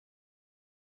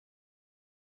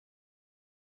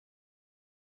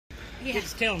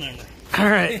It's tail number. All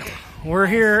right, we're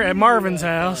here at Marvin's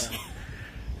house,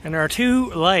 and there are two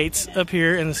lights up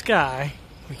here in the sky.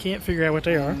 We can't figure out what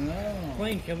they are.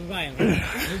 Plane coming by.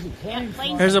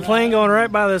 There's a plane going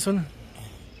right by this one.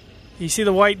 You see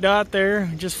the white dot there?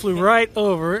 It just flew right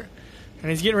over it, and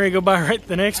he's getting ready to go by right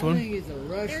the next one.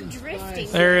 They're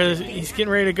drifting. There is. He's getting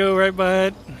ready to go right by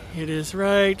it. It is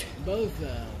right.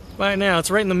 Right now, it's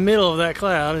right in the middle of that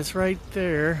cloud. It's right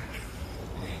there.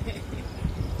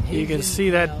 You can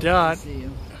see that dot.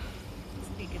 Damn.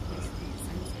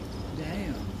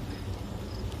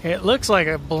 It looks like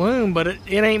a balloon, but it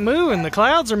ain't moving. The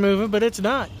clouds are moving, but it's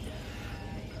not.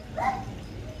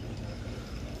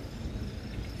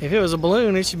 If it was a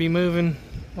balloon, it should be moving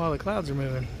while the clouds are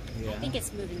moving. I think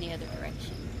it's moving the other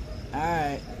direction.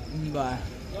 Alright, bye.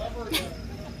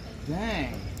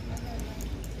 Dang.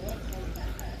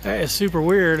 That is super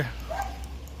weird.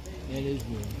 It is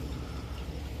weird.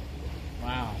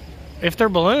 Wow. If they're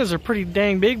balloons, they're pretty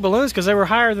dang big balloons because they were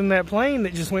higher than that plane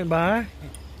that just went by,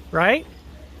 right?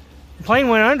 The plane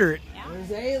went under it.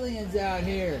 There's aliens out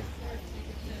here.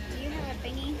 Do you have a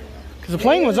thingy? Because the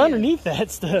plane was underneath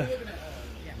that stuff.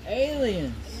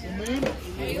 Aliens.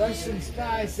 Russian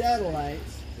spy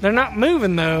satellites. They're not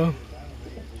moving though.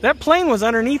 That plane was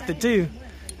underneath it too.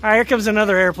 All right, here comes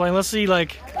another airplane. Let's see,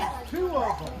 like. Two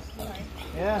of them.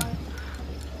 Yeah.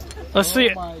 Let's see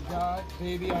it. Oh my God,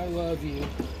 baby, I love you.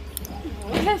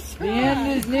 The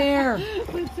end is near.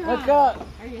 Look up.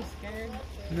 Are you scared?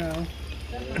 No.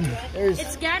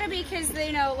 It's gotta be because,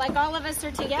 you know, like all of us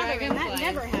are together and that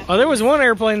never happens. Oh, there was one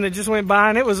airplane that just went by,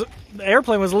 and the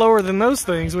airplane was lower than those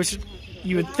things, which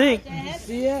you would think. Did you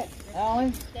see it,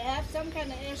 Alan? They have some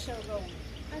kind of air show going.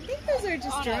 I think those are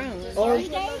just drones. Or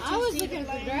I was looking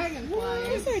for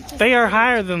dragonflies. They are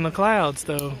higher than the clouds,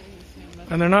 though,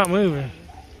 and they're not moving.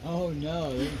 oh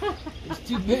no, there's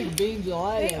two big beams of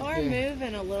light They up are there.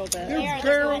 moving a little bit. They're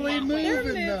barely They're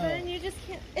moving moving. You just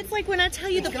can't. It's like when I tell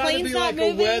you the It's gotta plane's be not like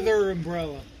moving. a weather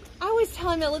umbrella. I always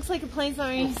tell him it looks like a plane's not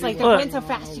moving. He's like, they're Look. going so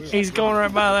fast. You can't. He's going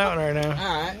right by that one right now.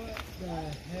 Alright.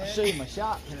 I'll show you my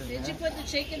shot. Did you put the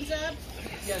chickens up?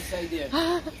 Yes, I did.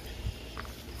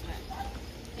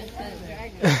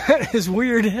 That is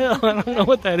weird hell. I don't know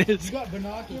what that is. You got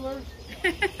binoculars? No,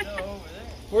 over there.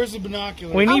 Where's the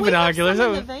binoculars? We need We have binoculars.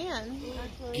 some in the van.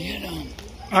 Get them.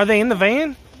 Are they in the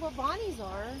van? Well, Bonnie's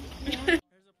are.